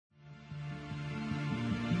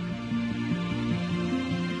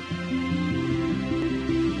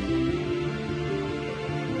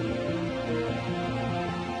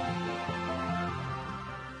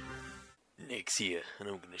here, and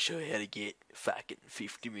I'm gonna show you how to get fucking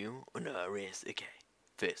 50 mil on the RS. Okay,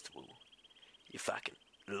 first of all, you fucking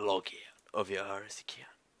log out of your RS account.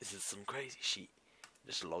 This is some crazy shit.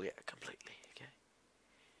 Just log out completely, okay?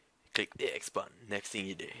 Click the X button. Next thing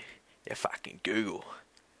you do, you fucking Google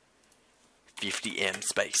 50M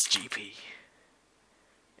space GP.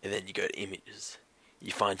 And then you go to images.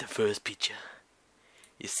 You find the first picture.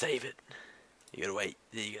 You save it. You gotta wait.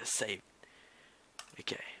 Then you gotta save it.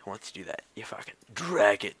 Okay, once you do that, you fucking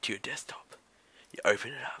drag it to your desktop. You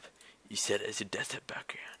open it up. You set it as your desktop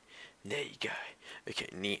background. There you go. Okay,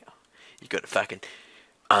 now you gotta fucking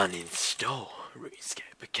uninstall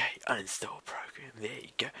Runescape. Okay, uninstall program. There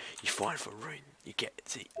you go. You find for Rune. You get it.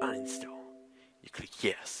 See, uninstall. You click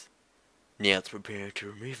yes. Now it's preparing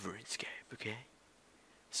to remove Runescape. Okay.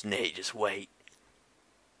 So now you just wait.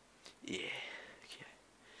 Yeah. Okay.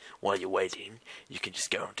 While you're waiting, you can just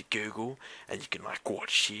go onto Google and you can like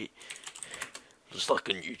watch shit, just like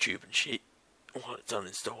on YouTube and shit, while it's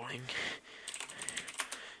uninstalling.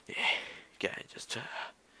 Yeah. Okay. Just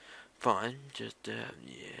fine. Just yeah.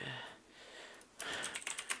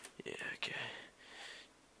 Yeah. Okay.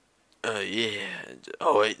 Yeah.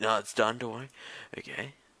 Oh wait, no, it's done. Don't worry.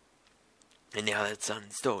 Okay. And now that's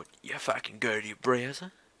uninstalled, you fucking go to your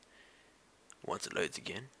browser. Once it loads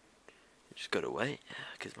again, you just gotta wait,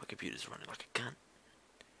 because my computer's running like a cunt.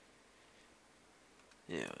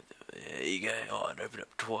 Yeah, there you go. Oh, it opened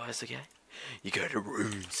up twice, okay? You go to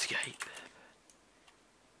Runescape.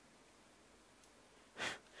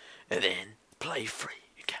 And then, play free,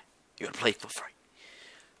 okay? You gotta play for free.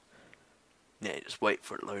 Now you just wait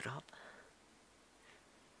for it to load up.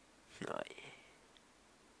 Oh, yeah.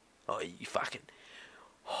 Oh, you fucking...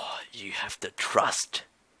 Oh, you have to trust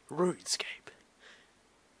Runescape.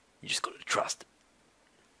 You just gotta trust it.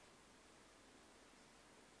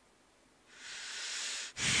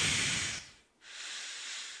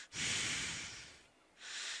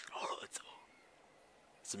 Oh, that's all.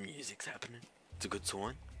 Some music's happening. It's a good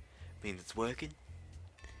sign. Means it's working.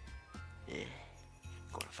 Yeah.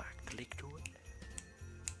 Gotta fucking click to it.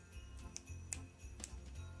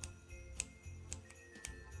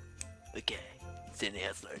 Okay, so now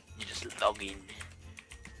it's loaded. You just log in.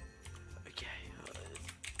 Okay,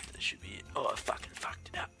 that should be it. Oh, I fucking fucked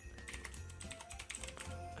it up.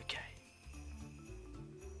 Okay.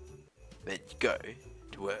 Then you go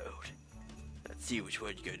to world. Let's see which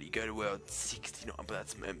world you go to. You go to world 69, but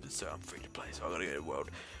that's members, so I'm free to play. So I gotta go to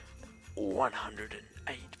world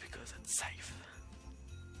 108 because it's safe.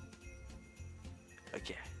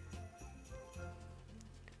 Okay.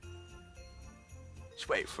 Just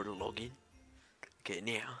wait for it to log in. Okay,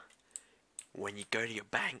 now, when you go to your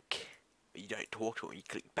bank, you don't talk to them, you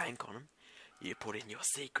click bank on them, you put in your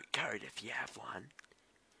secret code if you have one.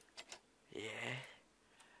 Yeah.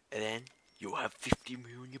 And then, you'll have 50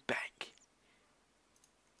 mil in your bank.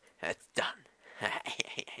 That's